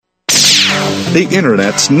the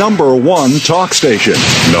Internet's #1 talk station.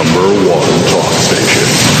 #1 talk station.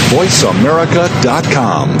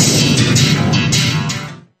 VoiceAmerica.com.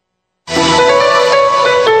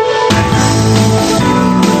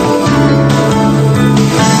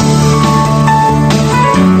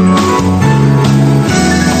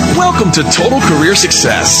 Welcome to Total Career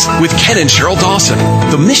Success with Ken and Cheryl Dawson.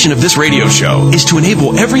 The mission of this radio show is to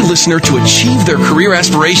enable every listener to achieve their career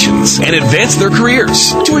aspirations and advance their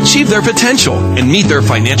careers, to achieve their potential and meet their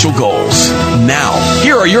financial goals. Now,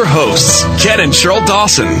 here are your hosts, Ken and Cheryl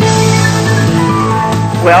Dawson.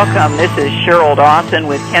 Welcome. This is Cheryl Dawson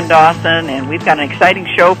with Ken Dawson, and we've got an exciting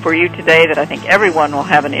show for you today that I think everyone will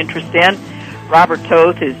have an interest in. Robert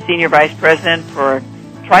Toth is Senior Vice President for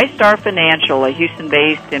TriStar Financial, a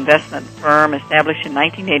Houston-based investment firm established in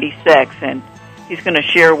 1986, and he's going to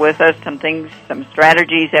share with us some things, some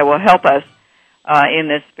strategies that will help us in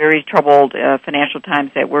this very troubled financial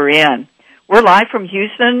times that we're in. We're live from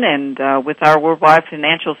Houston, and with our worldwide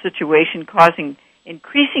financial situation causing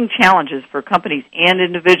increasing challenges for companies and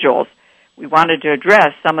individuals, we wanted to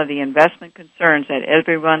address some of the investment concerns that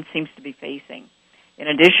everyone seems to be facing. In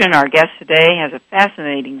addition, our guest today has a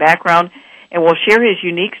fascinating background and will share his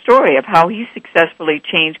unique story of how he successfully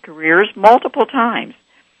changed careers multiple times.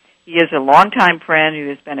 He is a longtime friend who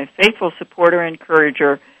has been a faithful supporter and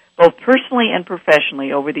encourager, both personally and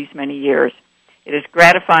professionally, over these many years. It is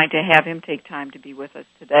gratifying to have him take time to be with us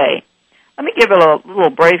today. Let me give a little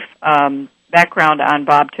brief background on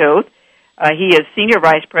Bob Toth. He is Senior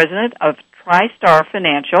Vice President of TriStar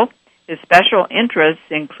Financial. His special interests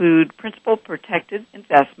include principal protected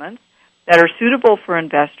investments that are suitable for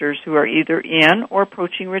investors who are either in or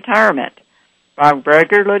approaching retirement. Bob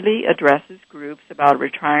regularly addresses groups about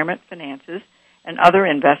retirement finances and other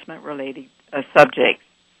investment-related subjects.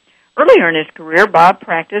 Earlier in his career, Bob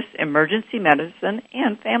practiced emergency medicine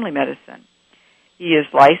and family medicine. He is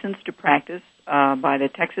licensed to practice by the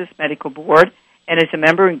Texas Medical Board and is a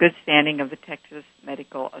member in good standing of the Texas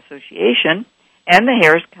Medical Association and the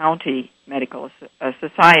Harris County Medical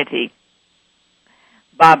Society.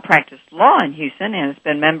 Bob practiced law in Houston and has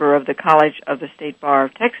been member of the College of the State Bar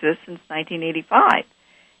of Texas since 1985.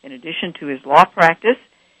 In addition to his law practice,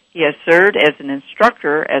 he has served as an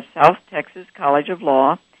instructor at South Texas College of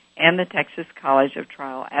Law and the Texas College of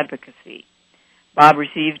Trial Advocacy. Bob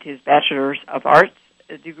received his Bachelor's of Arts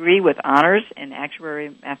degree with honors in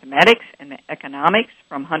actuarial mathematics and economics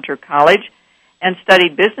from Hunter College and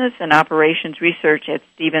studied business and operations research at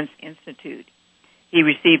Stevens Institute. He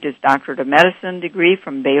received his Doctorate of Medicine degree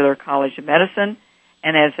from Baylor College of Medicine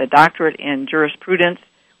and has a doctorate in jurisprudence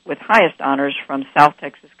with highest honors from South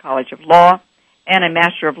Texas College of Law and a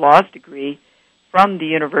Master of Laws degree from the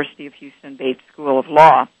University of Houston Bates School of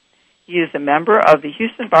Law. He is a member of the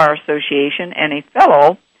Houston Bar Association and a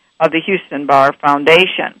fellow of the Houston Bar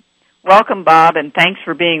Foundation. Welcome, Bob, and thanks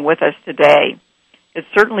for being with us today. It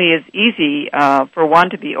certainly is easy for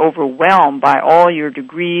one to be overwhelmed by all your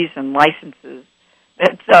degrees and licenses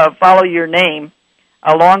that follow your name,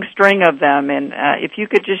 a long string of them. And if you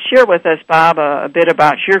could just share with us, Bob, a bit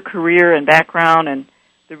about your career and background and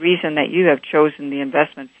the reason that you have chosen the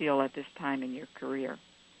investment field at this time in your career.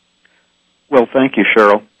 Well, thank you,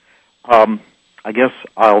 Cheryl. I guess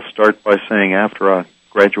I'll start by saying after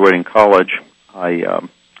graduating college, I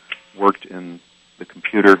worked in the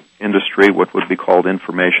computer industry, what would be called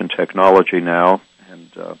information technology now,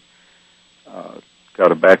 and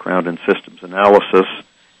got a background in systems analysis.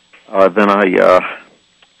 Then I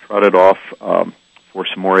trotted off for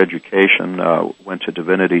some more education, went to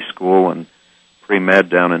divinity school and pre-med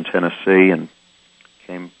down in Tennessee, and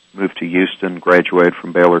moved to Houston, graduated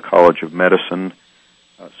from Baylor College of Medicine,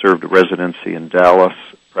 served a residency in Dallas,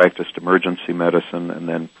 practiced emergency medicine and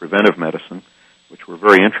then preventive medicine, which were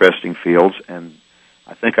very interesting fields, and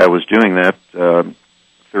I think I was doing that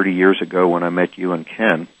 30 years ago when I met you and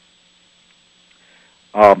Ken.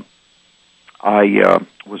 I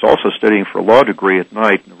was also studying for a law degree at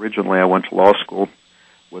night, and originally I went to law school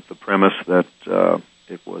with the premise that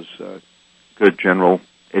it was good general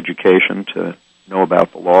education to know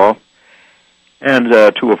about the law and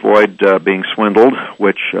to avoid being swindled,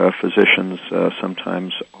 which physicians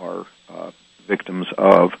sometimes are victims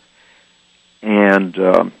of, and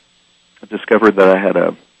I discovered that I had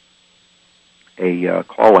a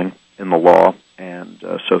calling in the law, and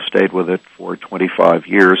so stayed with it for 25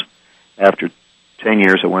 years. After 10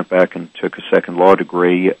 years, I went back and took a second law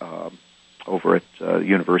degree over at the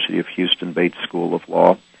University of Houston Bates School of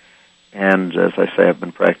Law. And as I say, I've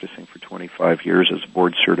been practicing for 25 years as a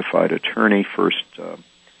board-certified attorney, first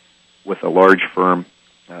with a large firm,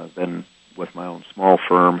 then with my own small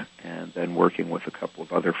firm, and then working with a couple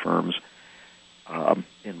of other firms.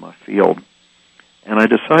 in my field. And I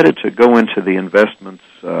decided to go into the investments,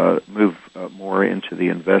 move more into the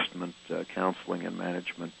investment counseling and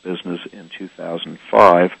management business in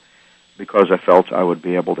 2005 because I felt I would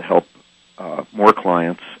be able to help more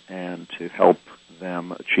clients and to help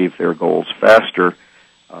them achieve their goals faster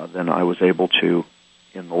than I was able to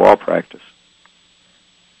in the law practice.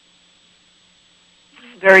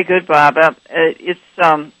 Very good, Bob.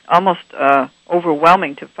 It's almost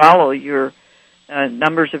overwhelming to follow your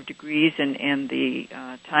numbers of degrees and the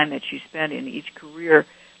time that you spent in each career.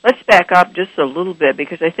 Let's back up just a little bit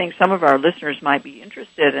because I think some of our listeners might be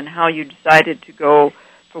interested in how you decided to go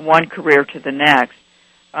from one career to the next.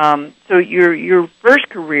 So your first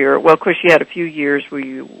career, well, of course, you had a few years where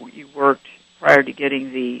you worked prior to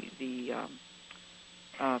getting the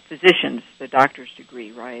physician's, the doctor's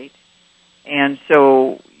degree, right? And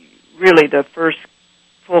so really the first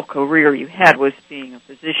full career you had was being a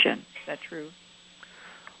physician. Is that true?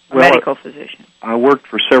 A medical physician. I worked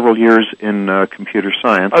for several years in computer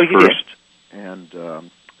science first, and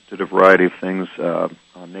did a variety of things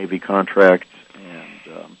on Navy contracts,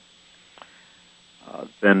 and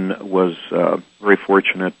then was very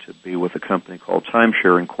fortunate to be with a company called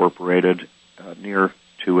Timeshare Incorporated near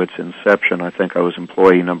to its inception. I think I was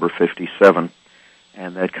employee number 57,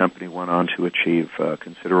 and that company went on to achieve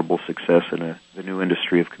considerable success in the new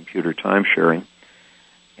industry of computer timesharing.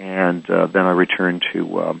 And then I returned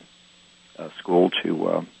to school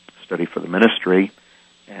to study for the ministry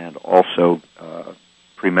and also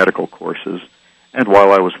pre-medical courses. And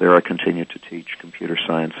while I was there, I continued to teach computer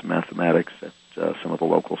science and mathematics at some of the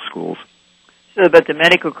local schools. So, but the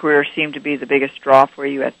medical career seemed to be the biggest draw for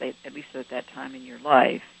you, at least at that time in your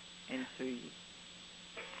life. And so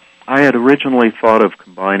I had originally thought of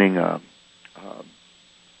combining a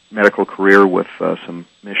medical career with some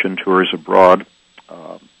mission tours abroad.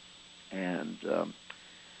 And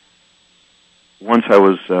once I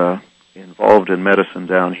was involved in medicine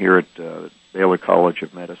down here at Baylor College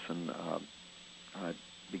of Medicine, I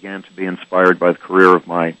began to be inspired by the career of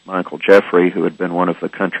my Uncle Jeffrey, who had been one of the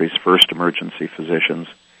country's first emergency physicians.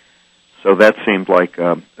 So that seemed like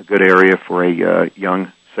a good area for a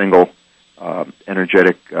young, single,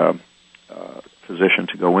 energetic physician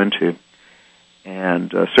to go into,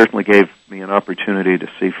 and certainly gave me an opportunity to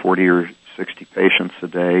see 40 or 60 patients a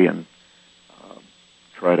day and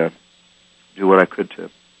try to do what I could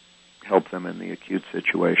to help them in the acute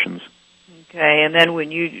situations. Okay, and then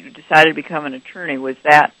when you decided to become an attorney, was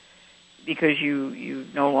that because you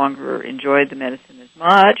no longer enjoyed the medicine as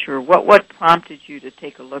much, or what prompted you to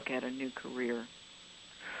take a look at a new career?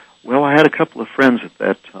 Well, I had a couple of friends at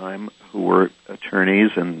that time who were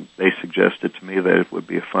attorneys, and they suggested to me that it would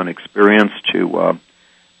be a fun experience to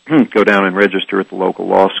go down and register at the local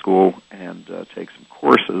law school and take some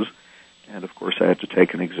courses. And, of course, I had to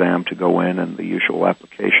take an exam to go in and the usual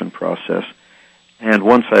application process. And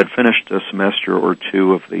once I had finished a semester or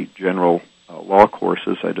two of the general law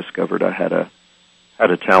courses, I discovered I had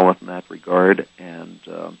a talent in that regard, and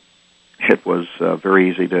it was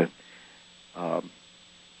very easy to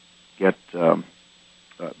get to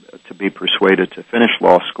be persuaded to finish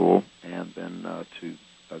law school and then to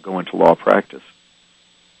go into law practice.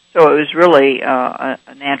 So it was really a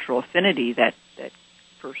natural affinity that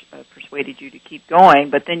persuaded you to keep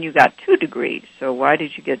going, but then you got 2 degrees. So why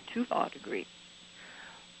did you get 2 law degrees?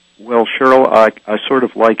 Well, Cheryl, I sort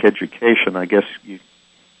of like education. I guess you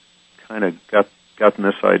kind of gotten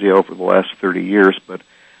this idea over the last 30 years, but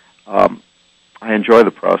I enjoy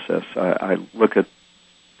the process. I look at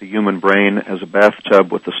the human brain as a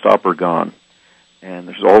bathtub with the stopper gone, and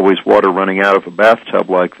there's always water running out of a bathtub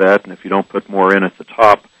like that, and if you don't put more in at the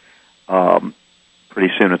top,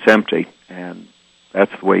 pretty soon it's empty, and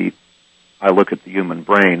that's the way I look at the human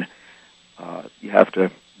brain. You have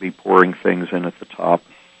to be pouring things in at the top,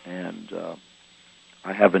 and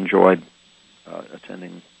I have enjoyed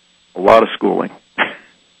attending a lot of schooling.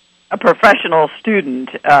 A professional student,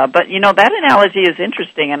 but that analogy is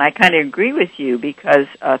interesting, and I kind of agree with you because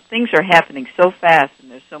things are happening so fast, and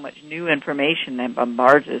there's so much new information that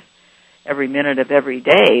bombards us every minute of every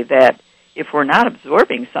day that if we're not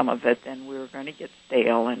absorbing some of it, then we're going to get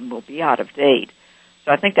stale and we'll be out of date.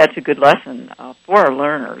 So I think that's a good lesson for our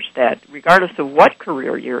learners, that regardless of what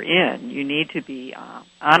career you're in, you need to be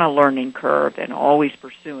on a learning curve and always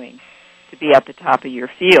pursuing to be at the top of your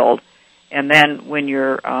field. And then when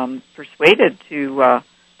you're persuaded to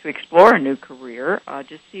explore a new career,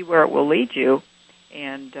 just see where it will lead you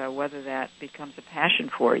and whether that becomes a passion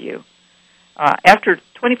for you. After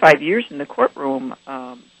 25 years in the courtroom,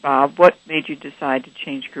 Bob, what made you decide to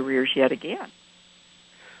change careers yet again?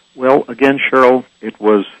 Well, again, Cheryl, it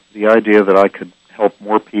was the idea that I could help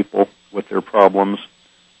more people with their problems,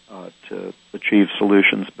 to achieve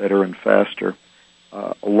solutions better and faster.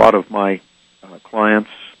 A lot of my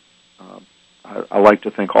clients, I like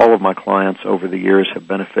to think all of my clients over the years have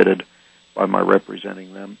benefited by my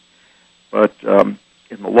representing them. But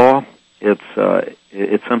in the law, it's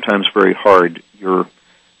sometimes very hard. You're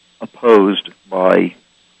opposed by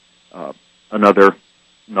another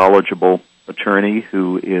knowledgeable attorney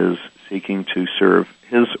who is seeking to serve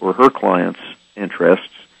his or her client's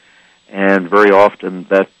interests, and very often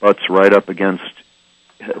that butts right up against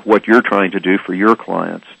what you're trying to do for your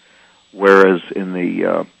clients, whereas in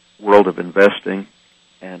the world of investing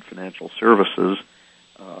and financial services,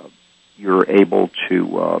 you're able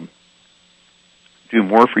to do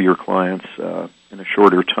more for your clients in a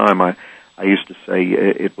shorter time. I used to say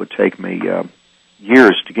it would take me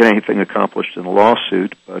years to get anything accomplished in a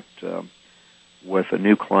lawsuit, but with a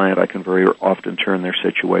new client, I can very often turn their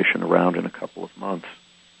situation around in a couple of months.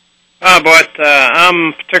 What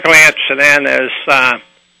I'm particularly interested in is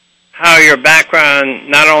how your background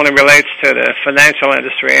not only relates to the financial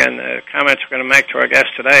industry and the comments we're going to make to our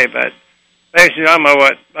guest today, but ladies and gentlemen,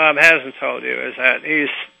 what Bob hasn't told you is that he's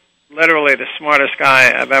literally the smartest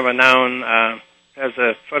guy I've ever known. Has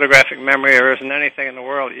a photographic memory. There isn't anything in the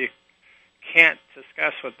world you can't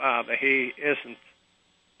discuss with Bob that he isn't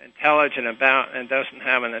intelligent about and doesn't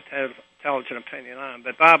have an intelligent opinion on.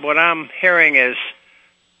 But Bob, what I'm hearing is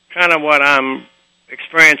kind of what I'm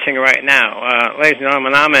experiencing right now. Ladies and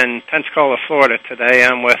gentlemen, I'm in Pensacola, Florida today.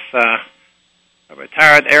 I'm with a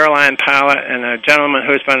retired airline pilot and a gentleman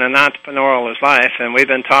who's been an entrepreneur all his life, and we've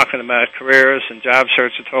been talking about careers and job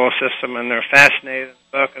search, the total system, and they're fascinated in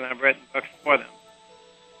the book, and I've written books for them.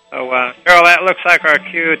 So, Cheryl, that looks like our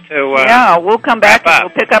cue to yeah, we'll come back and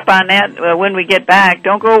we'll pick up on that when we get back.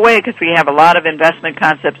 Don't go away because we have a lot of investment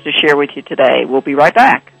concepts to share with you today. We'll be right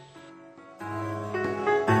back.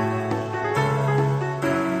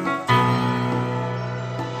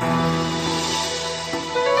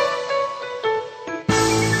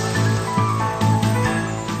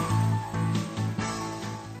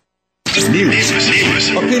 News,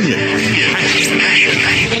 opinion,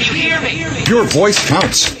 your voice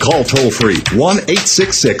counts. Call toll-free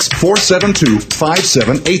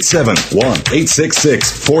 1-866-472-5787.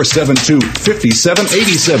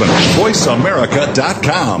 1-866-472-5787.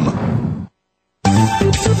 VoiceAmerica.com.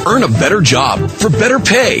 Earn a better job for better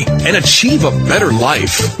pay and achieve a better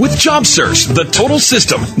life with Job Search, the Total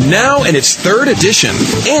System, now in its 3rd edition,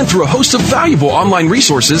 and through a host of valuable online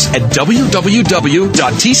resources at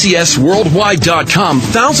www.tcsworldwide.com.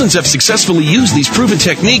 Thousands have successfully used these proven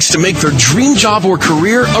techniques to make their dream job or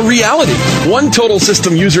career a reality. One Total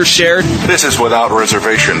System user shared, "This is without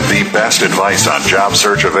reservation the best advice on job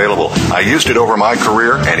search available. I used it over my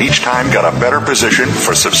career and each time got a better position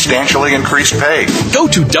for substantially increased pay." Go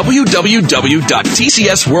to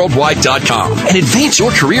www.tcsworldwide.com and advance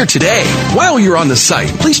your career today. While you're on the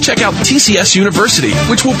site, please check out TCS University,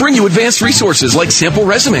 which will bring you advanced resources like sample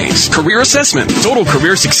resumes, career assessment, total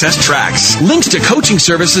career success tracks, links to coaching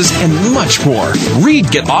services, and much more. Read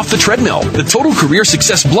Get Off the Treadmill, the Total Career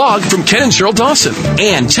Success blog from Ken and Cheryl Dawson.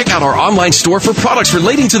 And check out our online store for products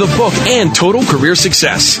relating to the book and Total Career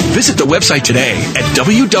Success. Visit the website today at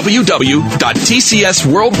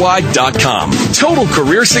www.tcsworldwide.com. Total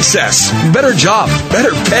Career Success. Better job,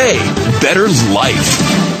 better pay, better life.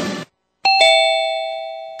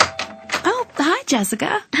 Oh, hi,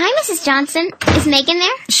 Jessica. Hi, Mrs. Johnson. Is Megan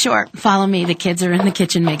there? Sure. Follow me. The kids are in the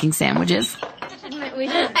kitchen making sandwiches. Hey,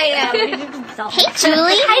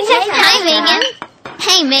 Julie. Hi, Megan.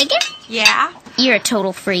 Hey, Megan. Yeah? You're a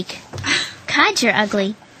total freak. God, you're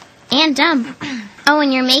ugly. And dumb. Oh,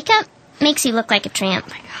 and your makeup makes you look like a tramp.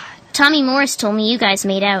 Oh, my God. Tommy Morris told me you guys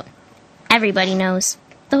made out. Everybody knows.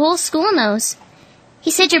 The whole school knows.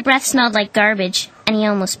 He said your breath smelled like garbage, and he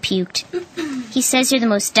almost puked. He says you're the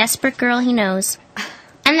most desperate girl he knows.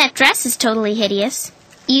 And that dress is totally hideous.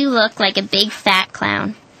 You look like a big fat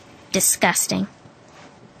clown. Disgusting.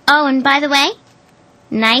 Oh, and by the way,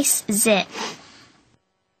 nice zit.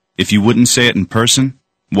 If you wouldn't say it in person,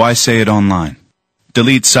 why say it online?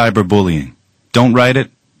 Delete cyberbullying. Don't write it,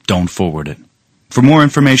 don't forward it. For more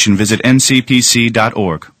information, visit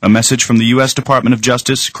ncpc.org, a message from the U.S. Department of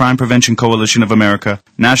Justice, Crime Prevention Coalition of America,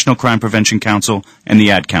 National Crime Prevention Council, and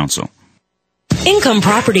the Ad Council. Income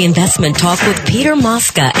Property Investment Talk with Peter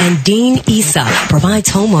Mosca and Dean Issa provides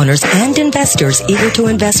homeowners and investors eager to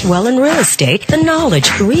invest well in real estate the knowledge,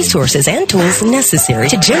 resources, and tools necessary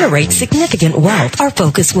to generate significant wealth. Our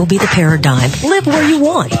focus will be the paradigm. Live where you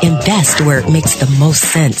want. Invest where it makes the most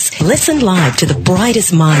sense. Listen live to the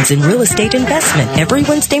brightest minds in real estate investment every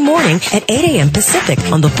Wednesday morning at 8 a.m. Pacific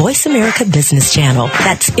on the Voice America Business Channel.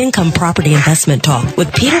 That's Income Property Investment Talk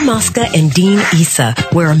with Peter Mosca and Dean Issa,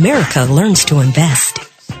 where America learns to invest.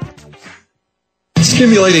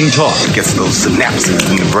 Stimulating talk. Gets those synapses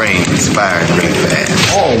in the brain firing really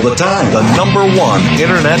fast. All the time. The number one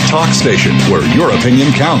Internet talk station where your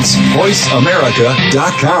opinion counts.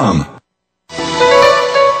 VoiceAmerica.com.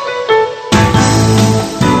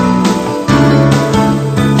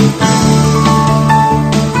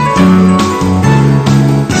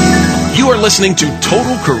 You are listening to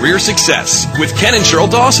Total Career Success with Ken and Cheryl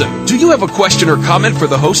Dawson. Do you have a question or comment for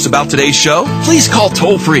the hosts about today's show? Please call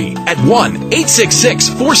toll-free at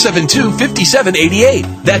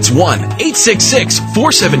 1-866-472-5788. That's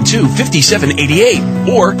 1-866-472-5788.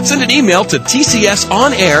 Or send an email to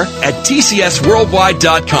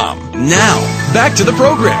tcsonair@tcsworldwide.com. Now, back to the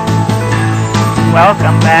program.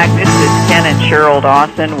 Welcome back. This is Ken and Cheryl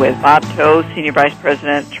Dawson with Bob Toth, Senior Vice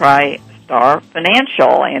President, TriStar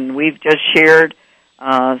Financial, and we've just shared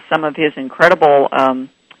some of his incredible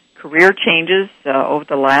career changes over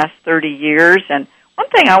the last 30 years. And one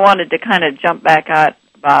thing I wanted to kind of jump back at,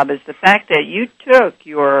 Bob, is the fact that you took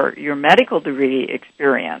your medical degree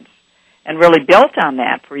experience and really built on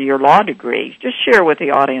that for your law degree. Just share with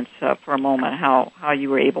the audience for a moment how you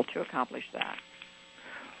were able to accomplish that.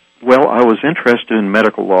 Well, I was interested in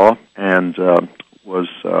medical law and was,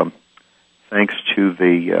 thanks to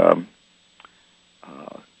the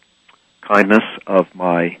kindness of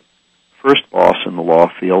my first boss in the law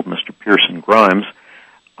field, Mr. Pearson Grimes,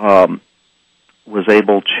 was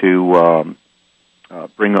able to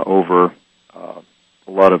bring over a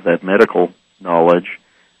lot of that medical knowledge.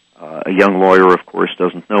 A young lawyer, of course,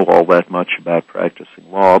 doesn't know all that much about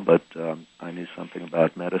practicing law, but I knew something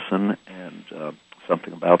about medicine and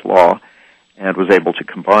something about law, and was able to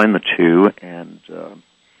combine the two and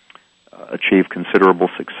achieve considerable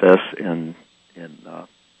success in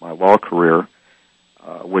my law career,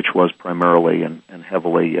 which was primarily and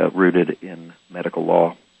heavily rooted in medical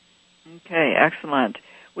law. Okay, excellent.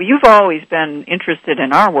 Well, you've always been interested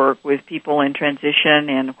in our work with people in transition,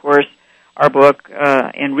 and of course, our book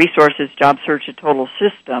and resources, Job Search: A Total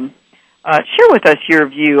System. Share with us your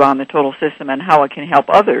view on the total system and how it can help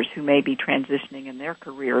others who may be transitioning in their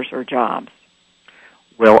careers or jobs.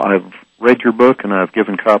 Well, I've read your book, and I've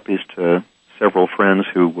given copies to several friends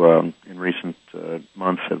who in recent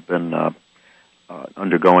months have been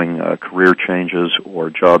undergoing career changes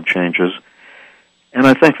or job changes. And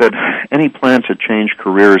I think that any plan to change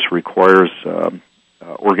careers requires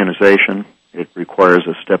organization. It requires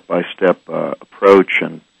a step-by-step approach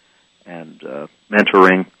and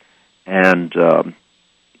mentoring, and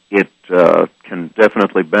it can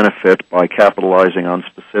definitely benefit by capitalizing on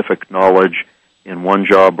specific knowledge in one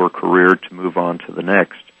job or career to move on to the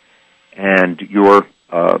next. And your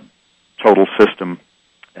total system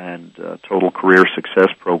and total career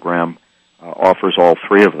success program offers all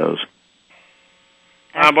three of those.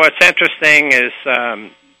 What's interesting is, as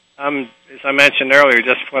I mentioned earlier,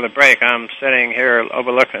 just before the break, I'm sitting here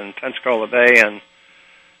overlooking Pensacola Bay and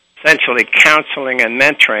essentially counseling and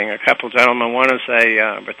mentoring a couple of gentlemen. One is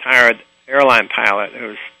a retired airline pilot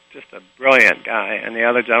who's just a brilliant guy, and the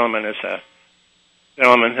other gentleman is a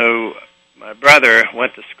gentleman who my brother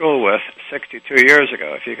went to school with 62 years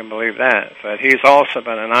ago, if you can believe that. But he's also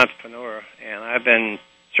been an entrepreneur, and I've been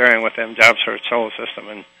sharing with him Job Search Solar System,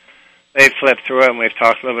 and they've flipped through it, and we've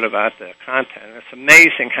talked a little bit about the content. It's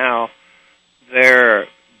amazing how their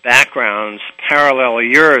backgrounds parallel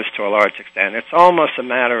yours to a large extent. It's almost a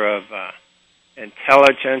matter of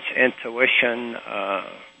intelligence, intuition,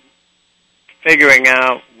 figuring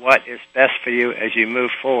out what is best for you as you move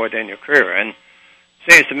forward in your career. And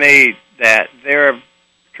it seems to me that their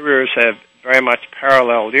careers have very much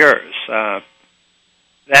paralleled yours.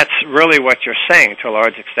 That's really what you're saying to a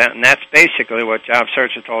large extent, and that's basically what Job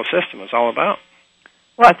Search: A Total System is all about.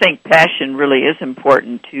 Well, I think passion really is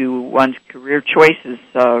important to one's career choices,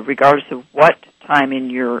 regardless of what time in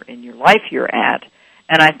your life you're at.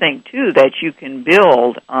 And I think too that you can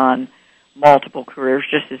build on multiple careers,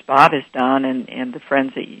 just as Bob has done, and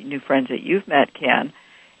the new friends that you've met, Ken,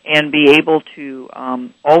 and be able to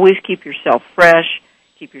always keep yourself fresh,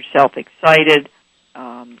 keep yourself excited,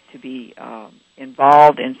 to be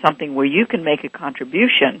involved in something where you can make a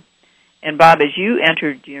contribution And Bob, as you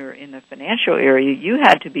entered in the financial area, you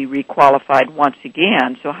had to be requalified once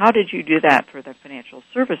again. So how did you do that for the financial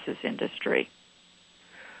services industry?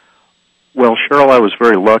 Well, Cheryl, I was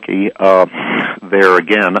very lucky there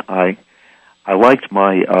again. I liked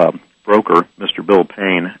my broker, Mr. Bill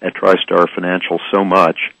Payne at TriStar Financial, so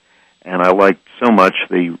much, and I liked so much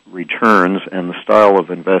the returns and the style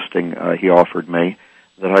of investing he offered me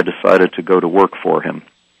that I decided to go to work for him.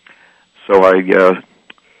 So I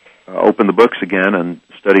opened the books again and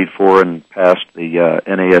studied for and passed the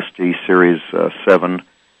NASD Series 7,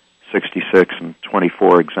 66, and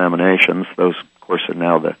 24 examinations. Those, of course, are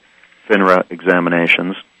now the FINRA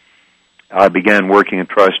examinations. I began working at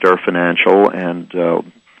TriStar Financial and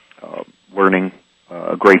learning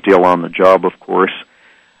a great deal on the job, of course.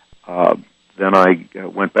 Then I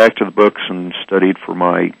went back to the books and studied for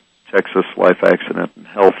my Texas Life Accident and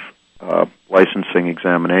Health licensing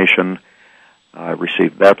examination. I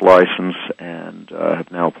received that license and have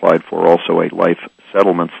now applied for also a life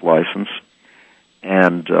settlements license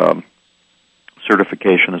and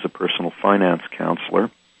certification as a personal finance counselor.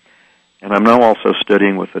 And I'm now also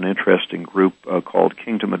studying with an interesting group called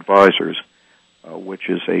Kingdom Advisors, which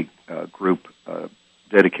is a group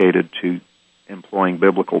dedicated to employing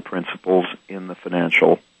biblical principles in the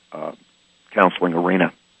financial counseling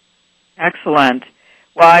arena. Excellent.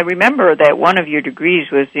 Well, I remember that one of your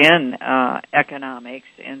degrees was in economics,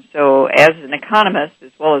 and so as an economist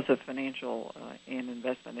as well as a financial and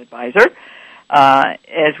investment advisor,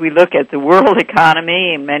 as we look at the world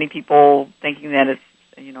economy, and many people thinking that it's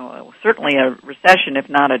certainly a recession, if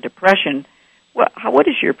not a depression, what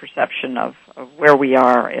is your perception of where we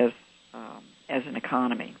are as an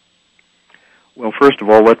economy? Well, first of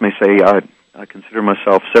all, let me say I consider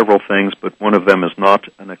myself several things, but one of them is not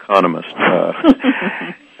an economist.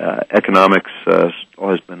 Economics has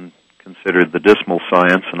always been considered the dismal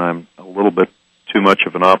science, and I'm a little bit too much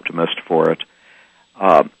of an optimist for it.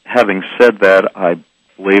 Having said that, I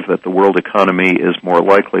believe that the world economy is more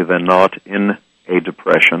likely than not in a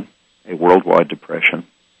depression, a worldwide depression.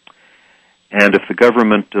 And if the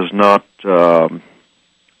government does not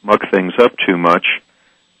muck things up too much,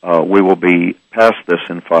 we will be past this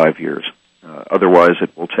in 5 years. Otherwise,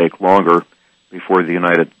 it will take longer before the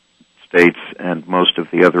United States and most of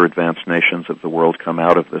the other advanced nations of the world come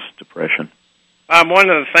out of this depression. One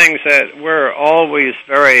of the things that we're always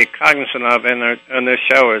very cognizant of in this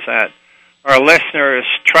show is that our listeners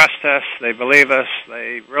trust us, they believe us,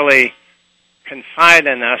 they really confide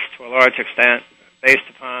in us to a large extent based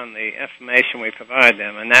upon the information we provide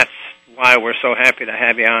them, and that's why we're so happy to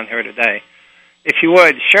have you on here today. If you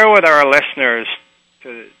would, share with our listeners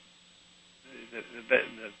to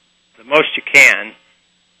the most you can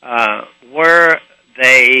where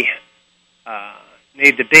they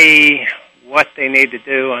need to be, what they need to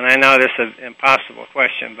do, and I know this is an impossible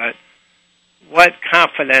question, but what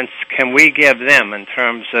confidence can we give them in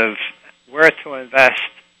terms of where to invest,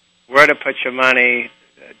 where to put your money,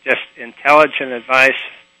 just intelligent advice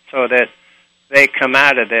so that they come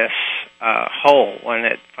out of this hole when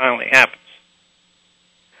it finally happens?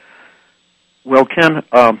 Well, Ken,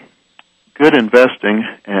 good investing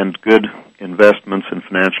and good investments in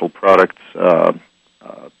financial products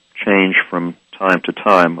change from time to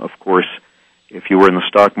time. Of course, if you were in the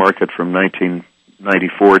stock market from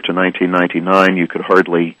 1994 to 1999, you could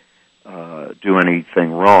hardly do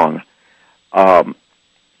anything wrong.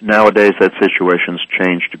 Nowadays, that situation's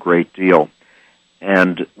changed a great deal.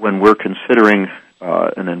 And when we're considering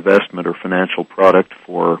an investment or financial product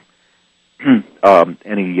for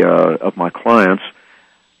any of my clients,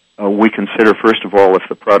 we consider, first of all, if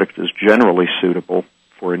the product is generally suitable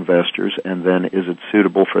for investors, and then is it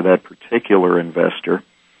suitable for that particular investor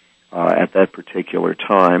at that particular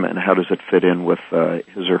time, and how does it fit in with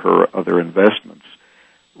his or her other investments.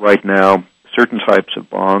 Right now, certain types of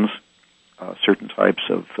bonds, certain types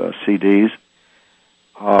of CDs,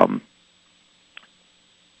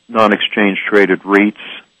 non-exchange traded REITs,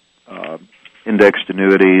 indexed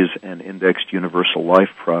annuities, and indexed universal life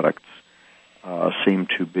products seem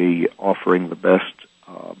to be offering the best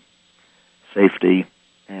safety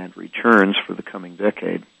and returns for the coming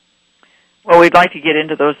decade. Well, we'd like to get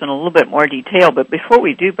into those in a little bit more detail, but before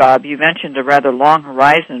we do, Bob, you mentioned a rather long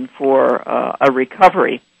horizon for a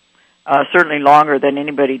recovery, certainly longer than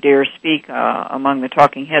anybody dares speak among the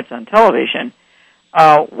talking heads on television.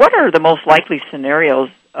 What are the most likely scenarios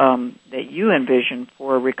that you envision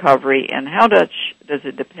for recovery, and how does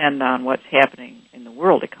it depend on what's happening in the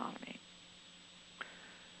world economy?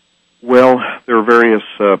 Well, there are various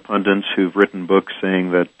pundits who've written books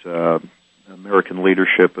saying that American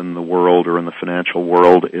leadership in the world or in the financial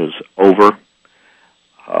world is over.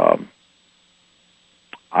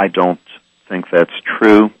 I don't think that's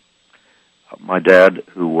true. My dad,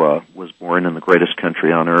 who was born in the greatest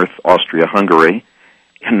country on earth, Austria-Hungary,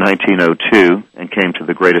 in 1902, and came to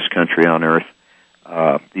the greatest country on earth,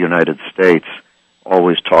 the United States,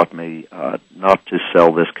 always taught me not to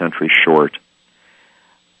sell this country short.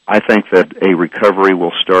 I think that a recovery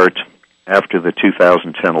will start after the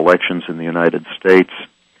 2010 elections in the United States.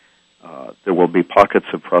 There will be pockets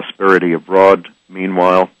of prosperity abroad,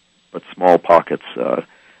 meanwhile, but small pockets,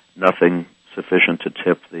 nothing sufficient to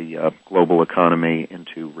tip the global economy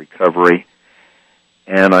into recovery.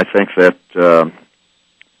 And I think that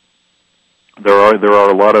there are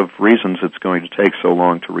a lot of reasons it's going to take so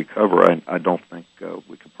long to recover. I don't think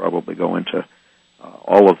we could probably go into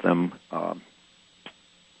all of them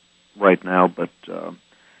right now, but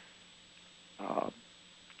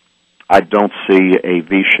I don't see a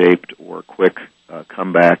V-shaped or quick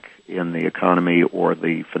comeback in the economy or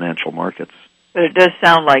the financial markets. But it does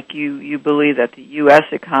sound like you believe that the U.S.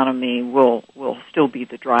 economy will still be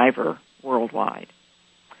the driver worldwide.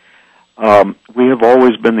 We have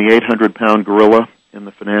always been the 800-pound gorilla in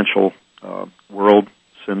the financial world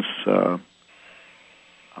since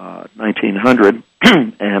 1900,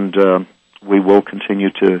 and we will continue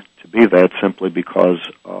to be that simply because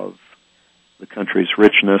of the country's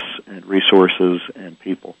richness and resources and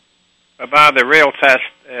people. Bob, the real test,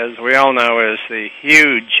 as we all know, is the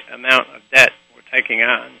huge amount of debt we're taking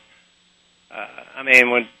on.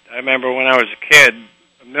 I remember when I was a kid,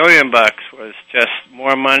 $1 million was just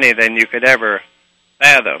more money than you could ever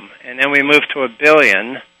fathom. And then we moved to $1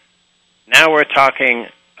 billion. Now we're talking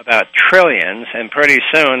about trillions, and pretty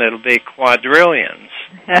soon it'll be quadrillions.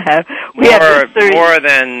 More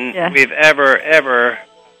than we've ever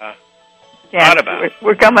thought about.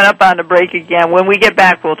 We're coming up on the break again. When we get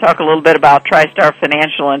back, we'll talk a little bit about TriStar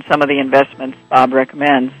Financial and some of the investments Bob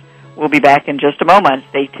recommends. We'll be back in just a moment.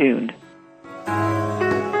 Stay tuned.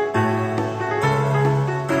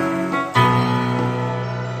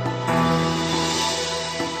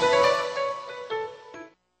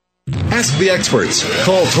 Ask the experts.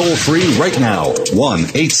 Call toll-free right now,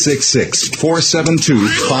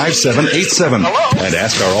 1-866-472-5787. And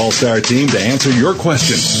ask our All-Star team to answer your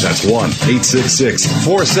question. That's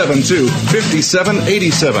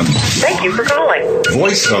 1-866-472-5787. Thank you for calling.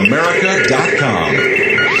 VoiceAmerica.com.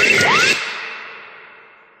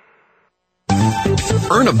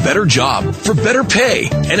 Earn a better job for better pay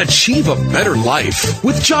and achieve a better life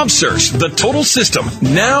with JobSearch, the total system,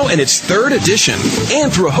 now in its 3rd edition,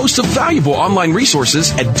 and through a host of valuable online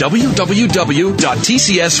resources at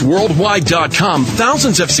www.tcsworldwide.com.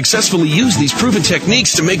 Thousands have successfully used these proven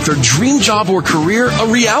techniques to make their dream job or career a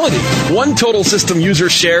reality. One total system user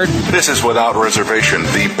shared, "This is without reservation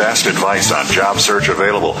the best advice on job search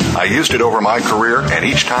available. I used it over my career and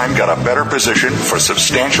each time got a better position for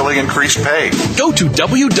substantially increased pay." Go to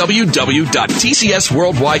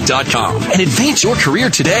www.tcsworldwide.com and advance your career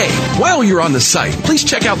today. While you're on the site, please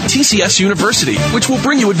check out TCS University, which will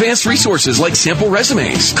bring you advanced resources like sample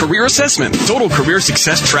resumes, career assessment, total career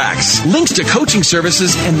success tracks, links to coaching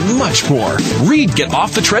services, and much more. Read Get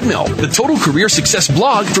Off the Treadmill, the Total Career Success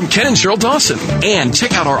blog from Ken and Cheryl Dawson, and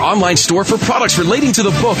check out our online store for products relating to the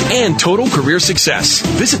book and Total Career Success.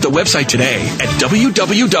 Visit the website today at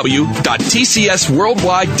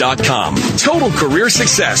www.tcsworldwide.com. Total Career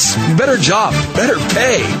Success. Better job, better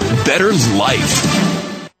pay, better life.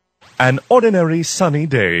 An ordinary sunny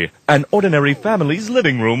day. An ordinary family's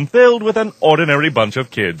living room filled with an ordinary bunch of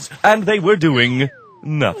kids. And they were doing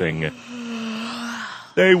nothing.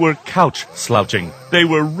 They were couch slouching. They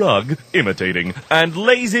were rug imitating. And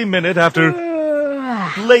lazy minute after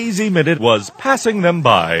lazy minute was passing them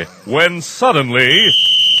by. When suddenly...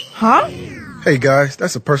 Huh? Hey guys,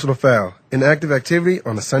 that's a personal foul. Inactive activity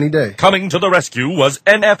on a sunny day. Coming to the rescue was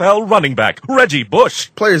NFL running back Reggie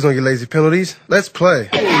Bush. Players don't get lazy penalties. Let's play.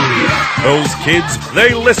 Those kids,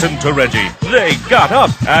 they listened to Reggie. They got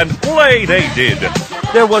up and play they did.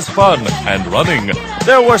 There was fun and running.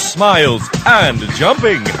 There were smiles and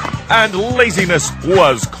jumping. And laziness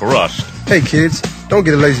was crushed. Hey kids, don't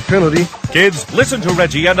get a lazy penalty. Kids, listen to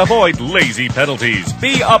Reggie and avoid lazy penalties.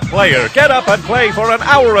 Be a player. Get up and play for an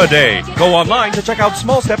hour a day. Go online to check out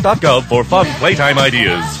smallstep.gov for fun playtime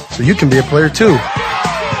ideas. So you can be a player too.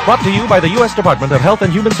 Brought to you by the U.S. Department of Health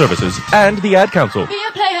and Human Services and the Ad Council. Be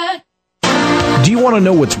a player. Do you want to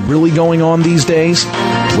know what's really going on these days?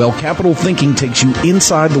 Well, Capital Thinking takes you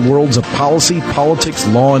inside the worlds of policy, politics,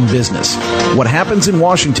 law, and business. What happens in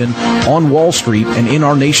Washington, on Wall Street, and in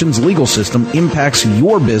our nation's legal system impacts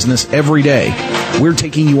your business every day. We're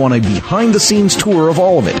taking you on a behind-the-scenes tour of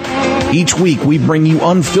all of it. Each week, we bring you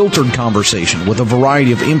unfiltered conversation with a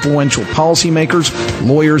variety of influential policymakers,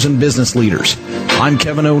 lawyers, and business leaders. I'm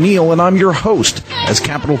Kevin O'Neill, and I'm your host as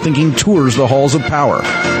Capital Thinking tours the halls of power.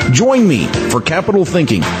 Join me for Capital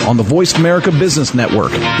Thinking on the Voice America Business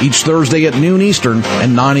Network each Thursday at noon Eastern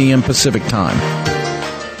and 9 a.m. Pacific Time.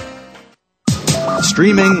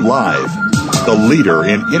 Streaming live, the leader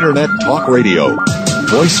in Internet talk radio,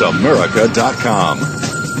 VoiceAmerica.com.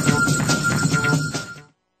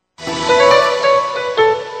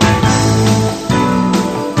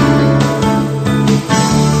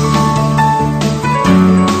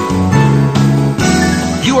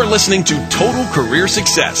 Listening to Total Career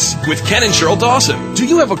Success with Ken and Cheryl Dawson. Do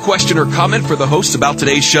you have a question or comment for the hosts about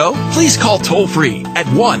today's show? Please call toll-free at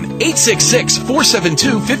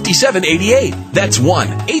 1-866-472-5788. That's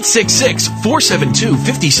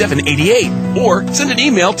 1-866-472-5788. Or send an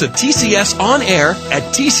email to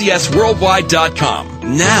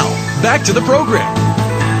tcsonair@tcsworldwide.com. Now, back to the program.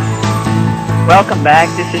 Welcome back.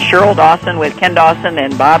 This is Cheryl Dawson with Ken Dawson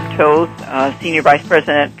and Bob Toth, Senior Vice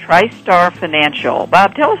President, TriStar Financial.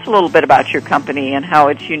 Bob, tell us a little bit about your company and how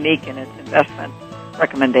it's unique in its investment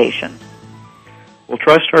recommendations. Well,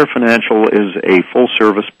 TriStar Financial is a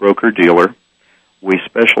full-service broker-dealer. We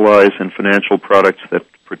specialize in financial products that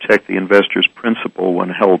protect the investor's principal when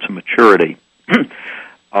held to maturity.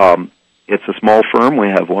 It's a small firm. We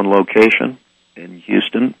have one location in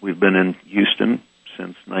Houston. We've been in Houston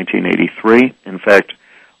since 1983. In fact,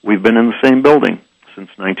 we've been in the same building since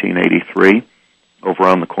 1983, over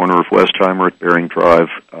on the corner of Westheimer at Bering Drive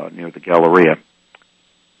near the Galleria.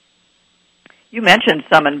 You mentioned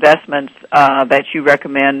some investments that you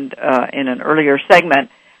recommend in an earlier segment.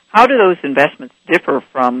 How do those investments differ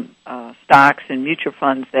from stocks and mutual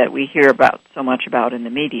funds that we hear about so much about in the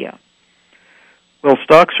media? Well,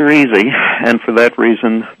 stocks are easy, and for that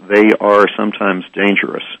reason, they are sometimes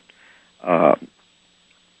dangerous.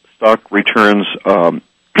 Stock returns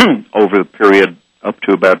over the period up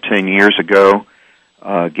to about 10 years ago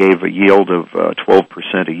gave a yield of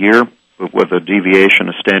 12% a year, but with a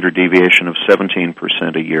standard deviation of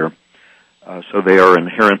 17% a year. So they are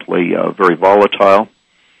inherently very volatile.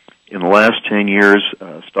 In the last 10 years,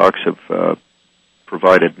 stocks have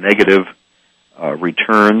provided negative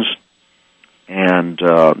returns, and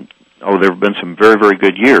there have been some very, very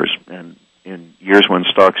good years. And in years when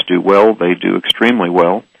stocks do well, they do extremely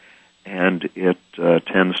well. And it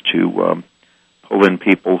tends to pull in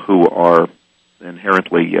people who are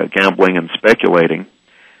inherently gambling and speculating.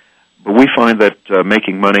 But we find that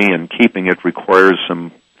making money and keeping it requires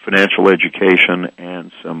some financial education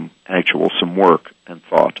and some work and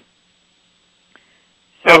thought.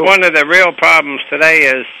 So one of the real problems today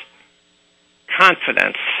is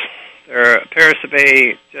confidence. There appears to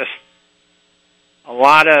be just a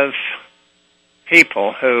lot of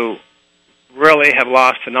people who really have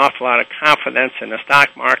lost an awful lot of confidence in the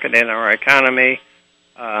stock market and our economy.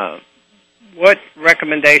 What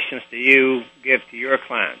recommendations do you give to your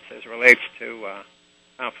clients as it relates to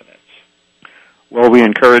confidence? Well, we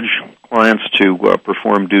encourage clients to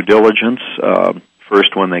perform due diligence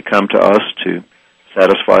first when they come to us to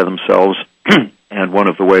satisfy themselves. And one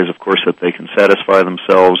of the ways, of course, that they can satisfy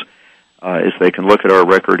themselves is they can look at our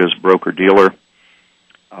record as broker-dealer.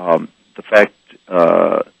 The fact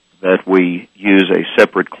that we use a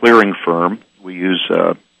separate clearing firm. We use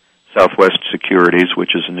Southwest Securities,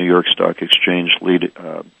 which is a New York Stock Exchange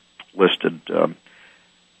listed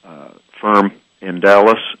firm in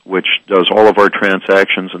Dallas, which does all of our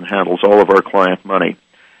transactions and handles all of our client money.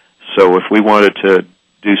 So if we wanted to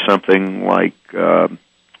do something like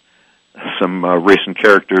some recent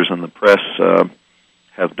characters in the press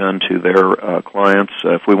have done to their clients,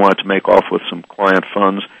 if we wanted to make off with some client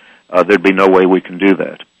funds, there'd be no way we can do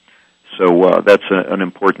that. So that's an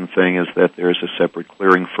important thing, is that there's a separate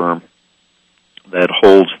clearing firm that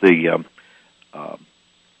holds the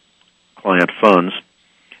client funds.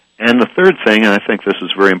 And the third thing, and I think this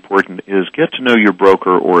is very important, is get to know your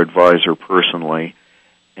broker or advisor personally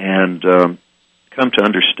and come to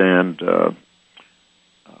understand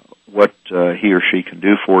what he or she can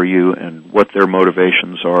do for you and what their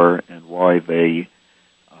motivations are and why they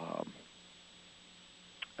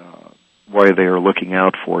are looking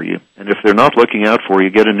out for you. And if they're not looking out for you,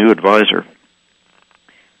 get a new advisor.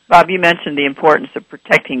 Bob, you mentioned the importance of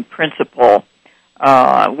protecting principal,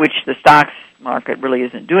 which the stocks market really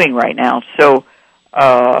isn't doing right now. So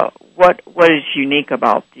what is unique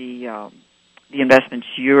about the the investments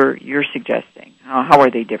you're suggesting? How are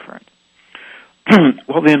they different?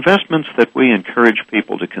 Well, the investments that we encourage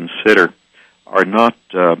people to consider are not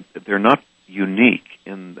they're not unique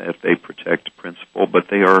in that they protect principal, but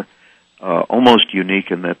they are almost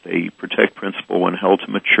unique in that they protect principal when held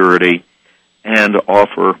to maturity and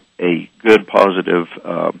offer a good positive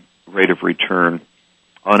rate of return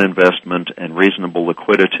on investment and reasonable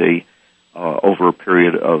liquidity over a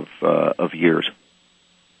period of years.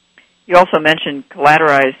 You also mentioned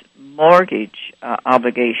collateralized mortgage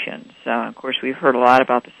obligations. Of course, we've heard a lot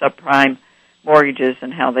about the subprime mortgages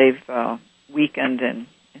and how they've weakened and,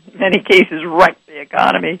 in many cases, wrecked the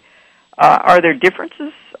economy. Are there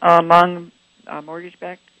differences among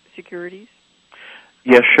mortgage-backed securities?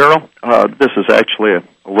 Yes, Cheryl. This is actually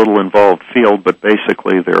a little involved field, but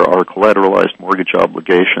basically there are collateralized mortgage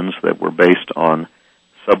obligations that were based on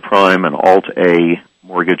subprime and Alt-A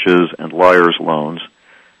mortgages and liar's loans,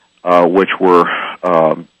 which were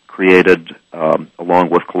created along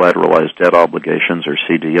with collateralized debt obligations, or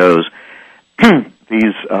CDOs.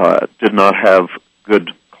 These did not have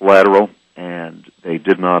good collateral, and they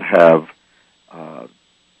did not have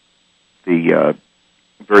the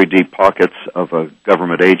very deep pockets of a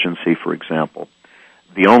government agency, for example.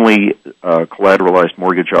 The only collateralized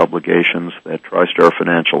mortgage obligations that TriStar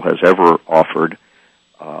Financial has ever offered,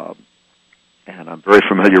 and I'm very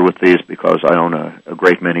familiar with these because I own a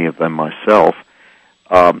great many of them myself,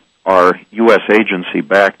 are U.S.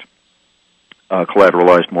 agency-backed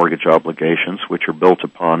collateralized mortgage obligations, which are built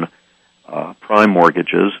upon prime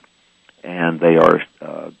mortgages, and they are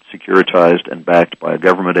securitized and backed by a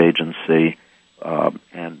government agency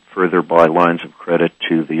and further by lines of credit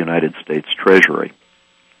to the United States Treasury.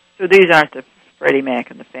 So these aren't the Freddie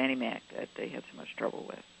Mac and the Fannie Mac that they had so much trouble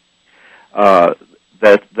with?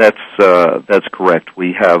 That's correct.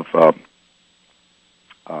 We have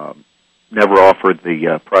never offered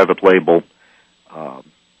the private label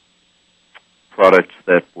products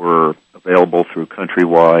that were available through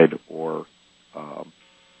Countrywide or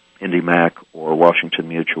IndyMac or Washington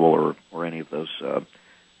Mutual or any of those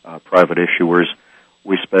private issuers.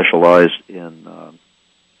 We specialize in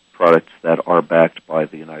products that are backed by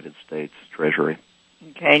the United States Treasury.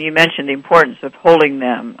 Okay, and you mentioned the importance of holding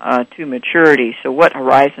them to maturity. So what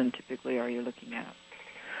horizon typically are you looking at?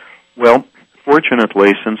 Well,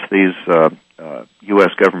 fortunately, since these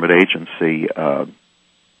U.S. government agency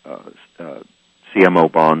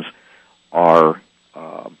CMO bonds are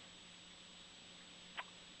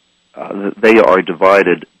they are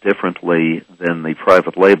divided differently than the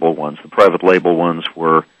private label ones. The private label ones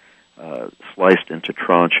were sliced into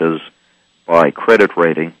tranches by credit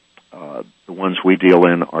rating. The ones we deal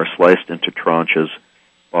in are sliced into tranches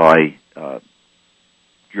by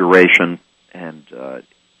duration and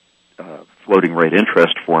floating rate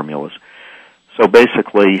interest formulas. So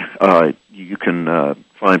basically, you can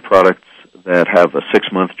find products that have a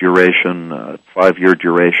 6-month duration, 5-year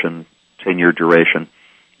duration, 10-year duration,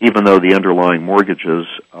 even though the underlying mortgages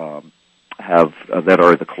have that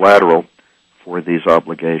are the collateral for these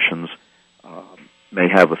obligations may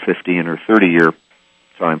have a 15 or 30-year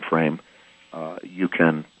time frame. You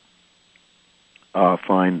can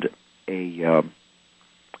find a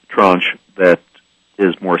tranche that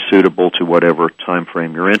is more suitable to whatever time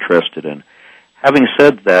frame you're interested in. Having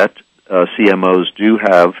said that, CMOs do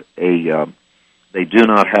have they do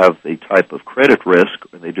not have the type of credit risk,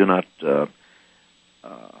 or they do not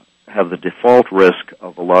have the default risk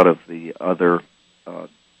of a lot of the other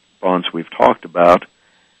bonds we've talked about,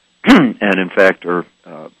 and in fact are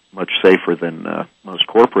much safer than most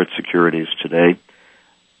corporate securities today.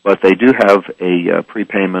 But they do have a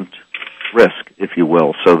prepayment risk, if you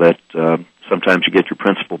will, so that sometimes you get your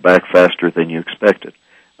principal back faster than you expected,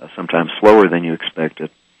 sometimes slower than you expected.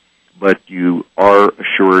 But you are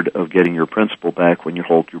assured of getting your principal back when you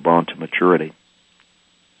hold your bond to maturity.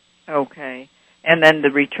 Okay. And then the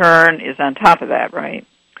return is on top of that, right?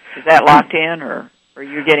 Is that locked in, or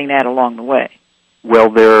you're getting that along the way? Well,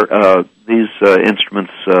 these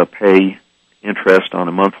instruments pay interest on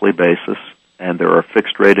a monthly basis, and there are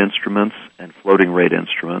fixed-rate instruments and floating-rate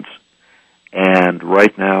instruments. And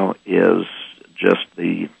right now is just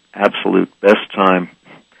the absolute best time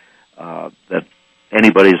that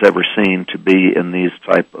anybody's ever seen to be in these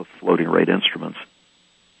type of floating-rate instruments.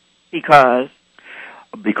 Because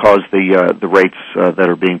the rates that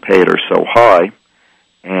are being paid are so high,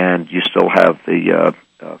 and you still have the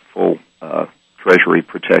full Treasury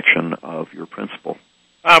protection of your principal.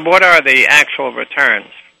 What are the actual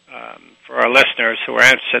returns for our listeners who are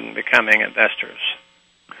interested in becoming investors?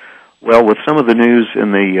 Well, with some of the news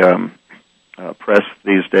in the press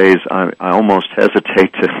these days, I almost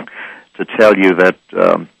hesitate to tell you that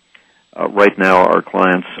right now our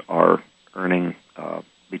clients are earning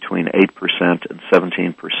between 8% and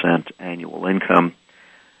 17% annual income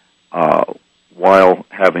while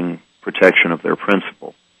having protection of their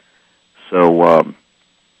principal. So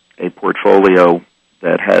a portfolio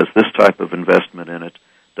that has this type of investment in it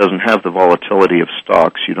doesn't have the volatility of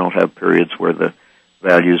stocks. You don't have periods where the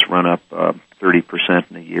values run up 30%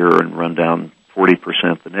 in a year and run down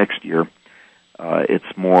 40% the next year. It's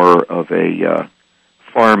more of a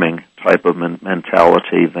farming type of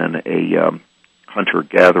mentality than a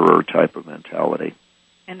hunter-gatherer type of mentality.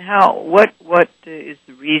 And what is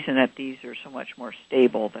the reason that these are so much more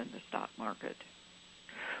stable than the stock market?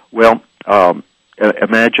 Well,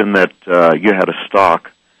 imagine that you had a stock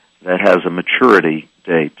that has a maturity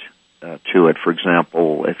date to it. For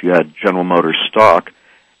example, if you had General Motors stock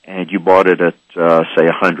and you bought it at, say,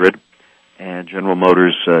 100, and General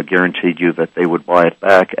Motors guaranteed you that they would buy it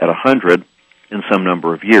back at 100 in some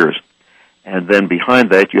number of years. And then behind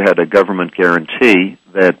that, you had a government guarantee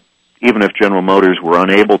that even if General Motors were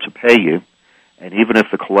unable to pay you, and even if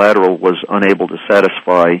the collateral was unable to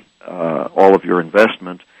satisfy all of your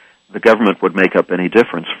investment, the government would make up any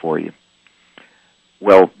difference for you.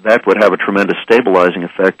 Well, that would have a tremendous stabilizing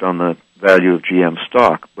effect on the value of GM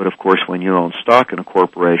stock. But, of course, when you own stock in a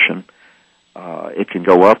corporation, it can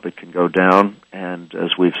go up, it can go down, and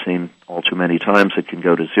as we've seen all too many times, it can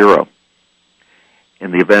go to zero. In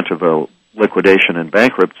the event of a liquidation and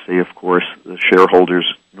bankruptcy, of course, the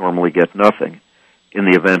shareholders normally get nothing. In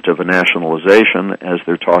the event of a nationalization, as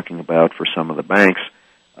they're talking about for some of the banks,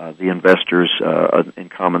 the investors in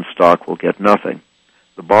common stock will get nothing.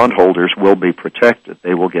 The bondholders will be protected.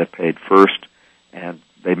 They will get paid first, and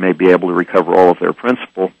they may be able to recover all of their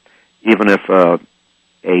principal, even if a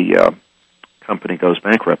company goes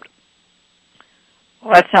bankrupt.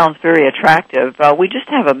 Well, that sounds very attractive. We just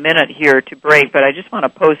have a minute here to break, but I just want to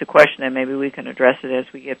pose a question, and maybe we can address it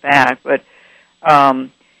as we get back. But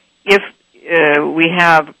if we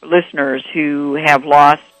have listeners who have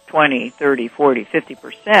lost 20, 30, 40,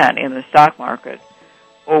 50% in the stock market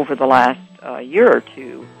over the last year or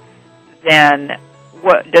two, then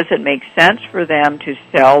does it make sense for them to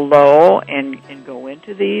sell low and go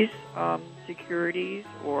into these securities,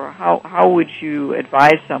 or how would you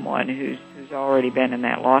advise someone who's already been in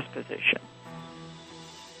that loss position?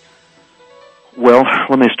 Well,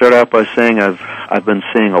 let me start out by saying I've been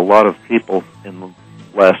seeing a lot of people in the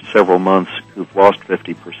last several months who've lost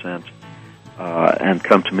 50% and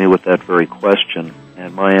come to me with that very question.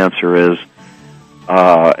 And my answer is,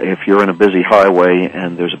 if you're in a busy highway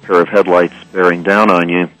and there's a pair of headlights bearing down on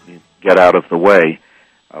you, you get out of the way.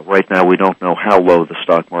 Right now, we don't know how low the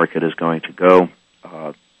stock market is going to go.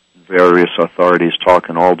 Various authorities talk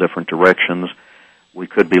in all different directions. We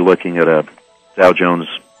could be looking at a Dow Jones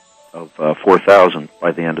of 4,000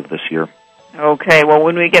 by the end of this year. Okay, well,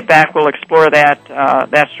 when we get back, we'll explore that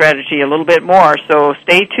strategy a little bit more. So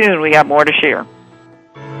stay tuned. We got more to share.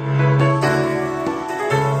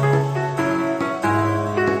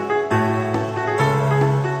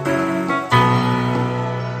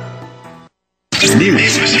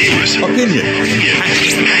 News, opinion.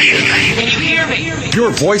 Can you hear me?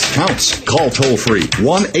 Your voice counts. Call toll-free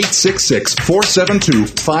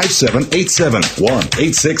 1-866-472-5787.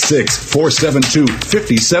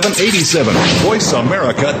 1-866-472-5787.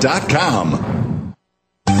 VoiceAmerica.com.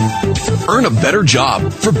 Earn a better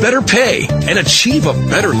job for better pay and achieve a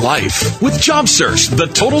better life with JobSearch, the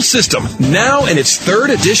total system, now in its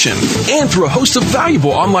 3rd edition, and through a host of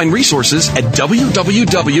valuable online resources at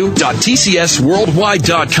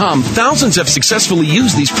www.tcsworldwide.com. Thousands have successfully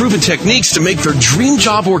used these proven techniques to make their dream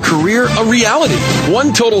job or career a reality.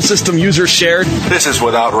 One total system user shared, "This is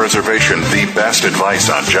without reservation the best advice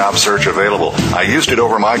on job search available. I used it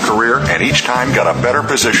over my career and each time got a better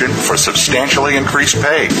position for substantially increased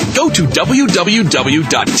pay." Go to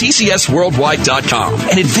www.tcsworldwide.com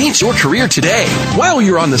and advance your career today. While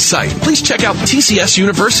you're on the site, please check out TCS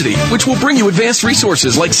University, which will bring you advanced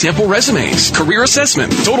resources like sample resumes, career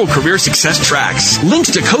assessment, total career success tracks,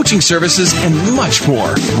 links to coaching services, and much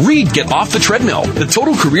more. Read Get Off the Treadmill, the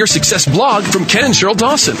Total Career Success blog from Ken and Cheryl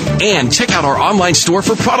Dawson. And check out our online store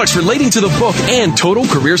for products relating to the book and Total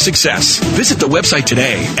Career Success. Visit the website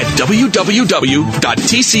today at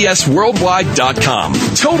www.tcsworldwide.com.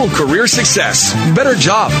 Total Career Success. Better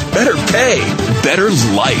job, better pay, better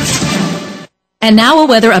life. And now a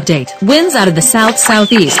weather update. Winds out of the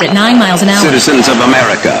south-southeast at 9 miles an hour. Citizens of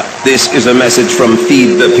America, this is a message from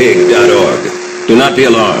feedthepig.org. Do not be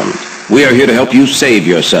alarmed. We are here to help you save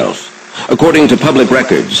yourself. According to public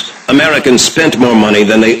records, Americans spent more money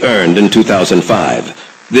than they earned in 2005.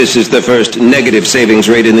 This is the first negative savings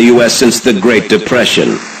rate in the U.S. since the Great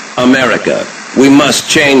Depression. America, we must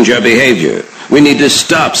change our behavior. We need to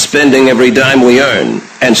stop spending every dime we earn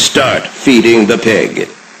and start feeding the pig.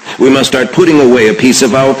 We must start putting away a piece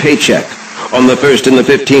of our paycheck. On the 1st and the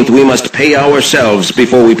 15th, we must pay ourselves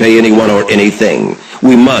before we pay anyone or anything.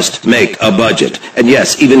 We must make a budget, and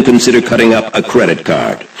yes, even consider cutting up a credit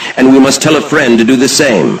card. And we must tell a friend to do the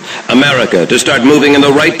same. America, to start moving in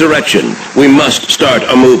the right direction, we must start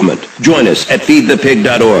a movement. Join us at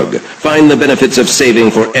feedthepig.org. Find the benefits of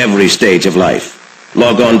saving for every stage of life.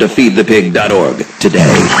 Log on to feedthepig.org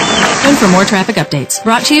today. And for more traffic updates,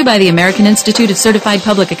 brought to you by the American Institute of Certified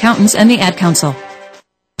Public Accountants and the Ad Council.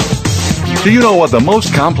 Do you know what the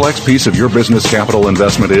most complex piece of your business capital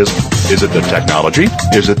investment is? Is it the technology?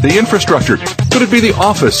 Is it the infrastructure? Could it be the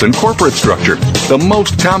office and corporate structure? The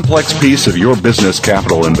most complex piece of your business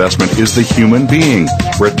capital investment is the human being.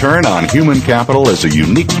 Return on Human Capital is a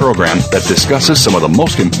unique program that discusses some of the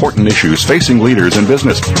most important issues facing leaders in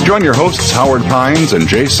business. Join your hosts Howard Pines and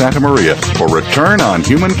Jay Santamaria for Return on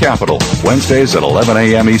Human Capital, Wednesdays at 11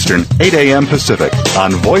 a.m. Eastern, 8 a.m. Pacific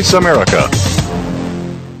on Voice America.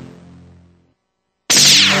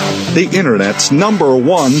 The Internet's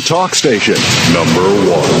 #1 talk station.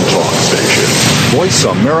 #1 talk station.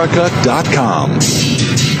 VoiceAmerica.com.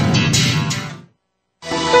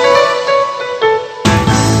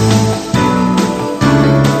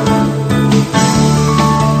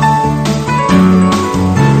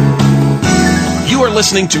 You are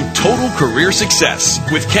listening to Total Career Success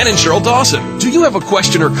with Ken and Cheryl Dawson. Do you have a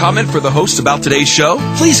question or comment for the hosts about today's show?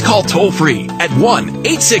 Please call toll-free at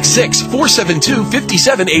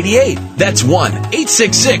 1-866-472-5788. That's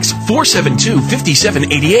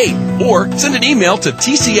 1-866-472-5788. Or send an email to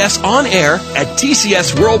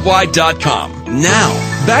tcsonair@tcsworldwide.com. Now,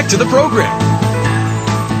 back to the program.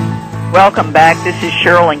 Welcome back. This is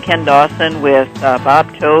Cheryl and Ken Dawson with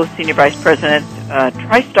Bob Toth, Senior Vice President,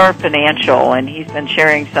 TriStar Financial, and he's been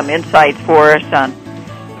sharing some insights for us on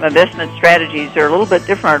investment strategies. They're a little bit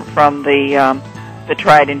different from the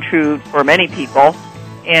tried and true for many people.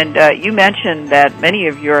 And you mentioned that many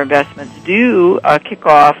of your investments do kick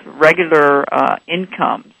off regular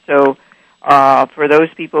income. So for those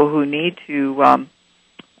people who need to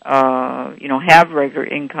have regular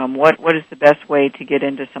income, what is the best way to get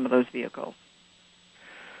into some of those vehicles?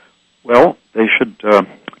 Well, they should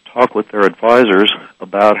talk with their advisors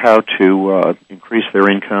about how to increase their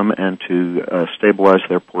income and to stabilize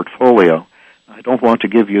their portfolio. I don't want to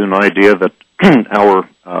give you an idea that our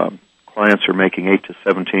clients are making 8 to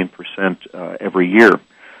 17% every year.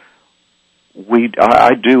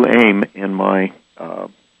 I do aim in my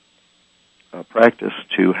practice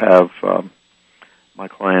to have my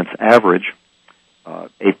clients average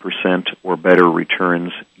 8% or better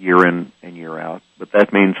returns year in and year out. But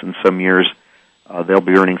that means in some years they'll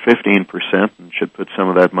be earning 15% and should put some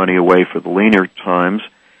of that money away for the leaner times.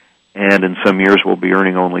 And in some years we'll be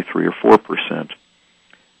earning only 3 or 4%.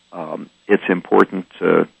 It's important.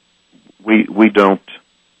 We don't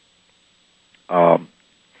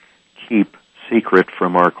keep secret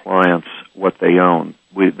from our clients what they own.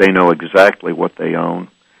 They know exactly what they own.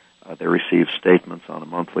 They receive statements on a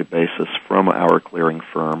monthly basis from our clearing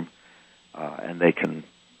firm, and they can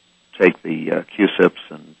take the QSIPs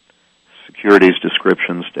and securities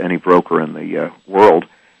descriptions to any broker in the world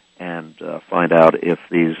and find out if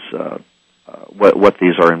these what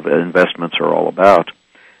these investments are all about.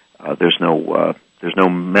 There's no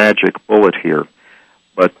magic bullet here,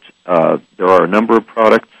 but there are a number of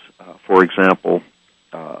products, for example,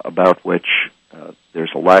 about which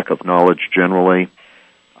there's a lack of knowledge generally.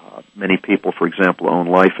 Many people, for example, own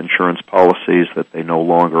life insurance policies that they no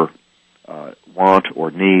longer want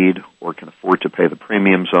or need or can afford to pay the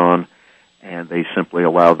premiums on, and they simply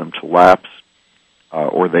allow them to lapse,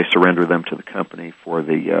 or they surrender them to the company for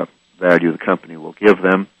the value the company will give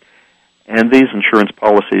them. And these insurance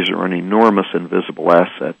policies are an enormous invisible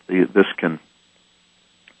asset. This can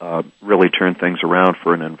really turn things around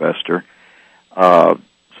for an investor.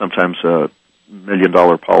 Sometimes a $1 million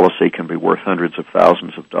policy can be worth hundreds of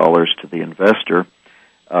thousands of dollars to the investor,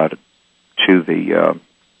 to the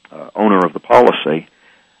owner of the policy,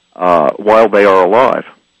 while they are alive.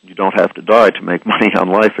 You don't have to die to make money on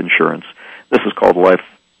life insurance. This is called life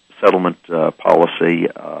settlement policy,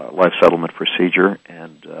 life settlement procedure,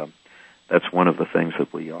 and that's one of the things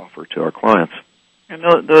that we offer to our clients. And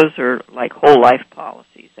those are like whole life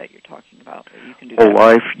policies that you're talking about. That you can do whole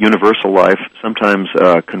life, universal life. Sometimes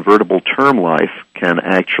convertible term life can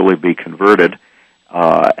actually be converted,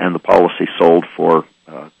 and the policy sold for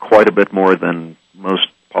quite a bit more than most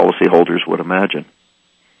policyholders would imagine.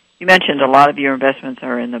 You mentioned a lot of your investments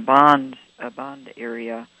are in the bond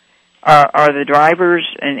area. Are the drivers,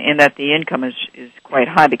 in that the income is quite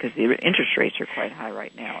high because the interest rates are quite high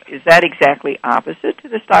right now, is that exactly opposite to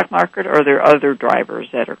the stock market, or are there other drivers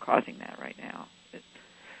that are causing that right now?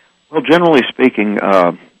 Well, generally speaking,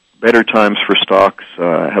 better times for stocks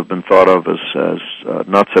have been thought of as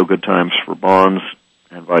not so good times for bonds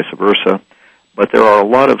and vice versa. But there are a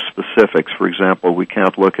lot of specifics. For example, we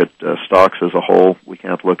can't look at stocks as a whole. We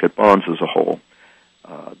can't look at bonds as a whole.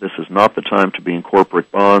 This is not the time to be in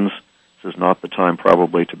corporate bonds. This is not the time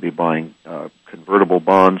probably to be buying convertible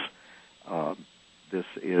bonds. This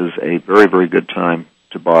is a very, very good time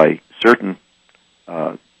to buy certain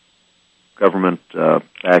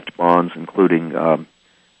government-backed bonds, including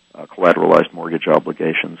collateralized mortgage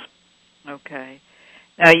obligations. Okay.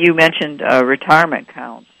 Now you mentioned retirement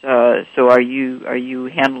accounts. So are you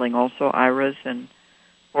handling also IRAs and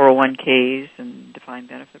 401ks and defined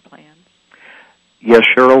benefit plans? Yes,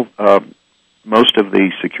 Cheryl. Most of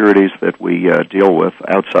the securities that we deal with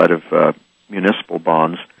outside of municipal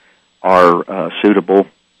bonds are suitable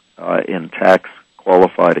in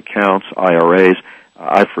tax-qualified accounts, IRAs.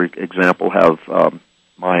 I, for example, have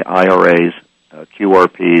my IRAs,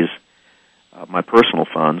 QRPs, my personal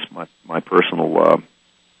funds, my personal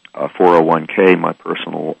 401k, my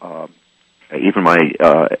personal, even my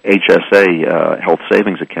HSA health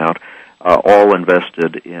savings account, all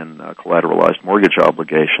invested in collateralized mortgage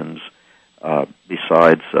obligations,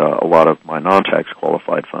 besides a lot of my non-tax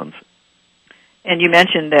qualified funds. And you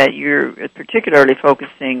mentioned that you're particularly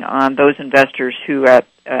focusing on those investors who are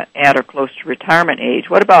at or close to retirement age.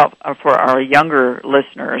 What about for our younger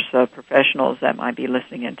listeners, professionals that might be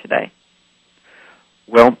listening in today?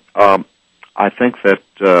 Well, I think that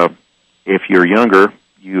if you're younger,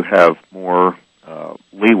 you have more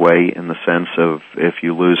leeway in the sense of if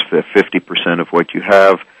you lose 50% of what you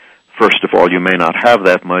have, first of all, you may not have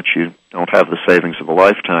that much. You don't have the savings of a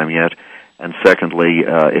lifetime yet. And secondly,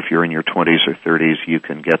 if you're in your 20s or 30s, you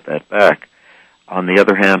can get that back. On the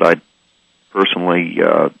other hand, I personally,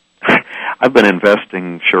 I've been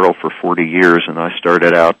investing, Cheryl, for 40 years, and I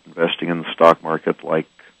started out investing in the stock market like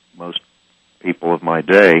most people of my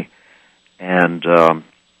day. And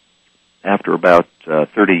after about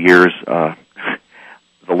 30 years, the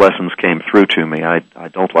lessons came through to me. I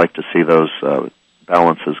don't like to see those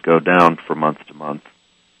balances go down from month to month.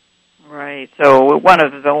 Right. So one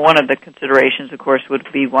of the considerations, of course,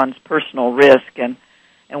 would be one's personal risk and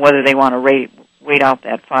whether they want to wait out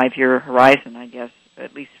that 5-year horizon, I guess,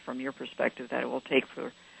 at least from your perspective, that it will take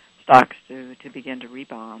for stocks to begin to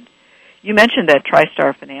rebound. You mentioned that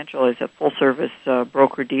TriStar Financial is a full-service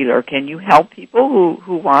broker-dealer. Can you help people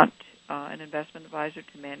who want an investment advisor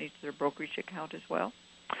to manage their brokerage account as well?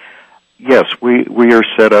 Yes, we are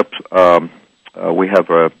set up. We have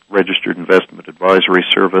a registered investment advisory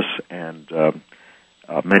service, and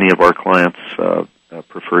many of our clients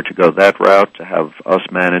prefer to go that route, to have us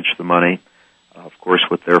manage the money, of course,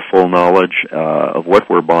 with their full knowledge of what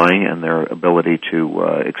we're buying and their ability to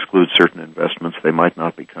exclude certain investments they might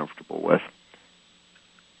not be comfortable with.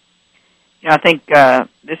 I think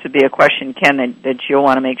this would be a question, Ken, that you'll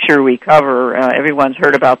want to make sure we cover. Everyone's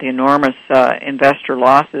heard about the enormous investor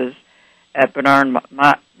losses at Bernard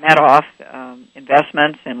Madoff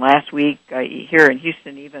Investments, and last week here in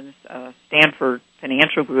Houston, even Stanford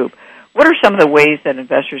Financial Group. What are some of the ways that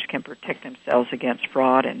investors can protect themselves against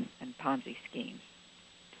fraud and Ponzi schemes?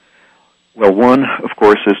 Well, one, of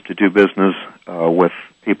course, is to do business with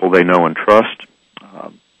people they know and trust.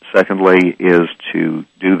 Secondly, is to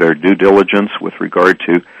do their due diligence with regard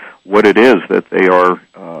to what it is that they are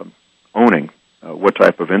owning, what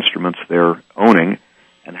type of instruments they're owning,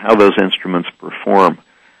 and how those instruments perform.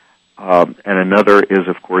 And another is,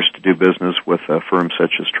 of course, to do business with a firm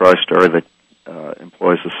such as TriStar that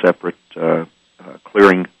employs a separate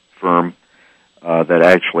clearing firm that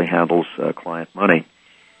actually handles client money.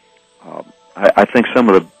 I think some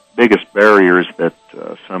of the biggest barriers that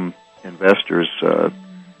some investors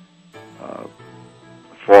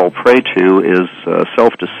fall prey to is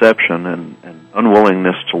self-deception and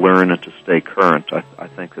unwillingness to learn and to stay current. I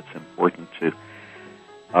think it's important to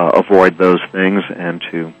avoid those things and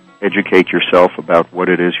to educate yourself about what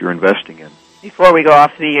it is you're investing in. Before we go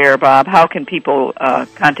off the air, Bob, how can people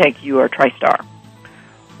contact you or TriStar?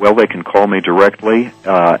 Well, they can call me directly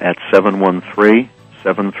at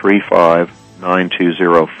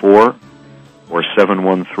 713-735-9204 or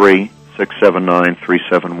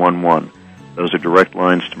 713-679-3711. Those are direct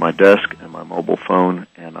lines to my desk and my mobile phone,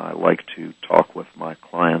 and I like to talk with my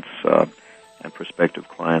clients and prospective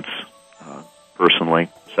clients personally.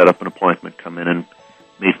 Set up an appointment, come in and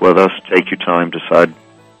meet with us, take your time, decide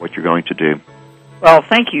what you're Well,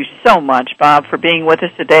 thank you so much, Bob, for being with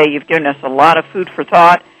us today. You've given us a lot of food for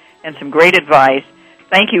thought and some great advice.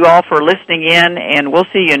 Thank you all for listening in, and we'll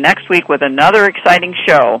see you next week with another exciting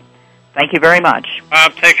show. Thank you very much.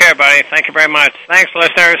 Bob, take care, buddy. Thank you very much. Thanks,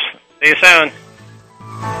 listeners. See you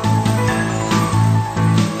soon.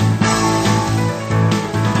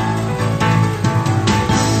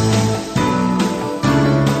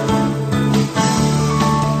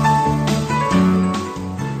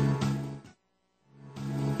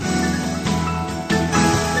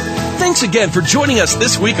 Thanks again for joining us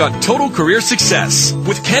this week on Total Career Success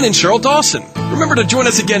with Ken and Cheryl Dawson. Remember to join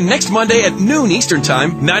us again next Monday at noon Eastern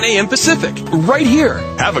Time, 9 a.m. Pacific, right here.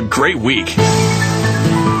 Have a great week.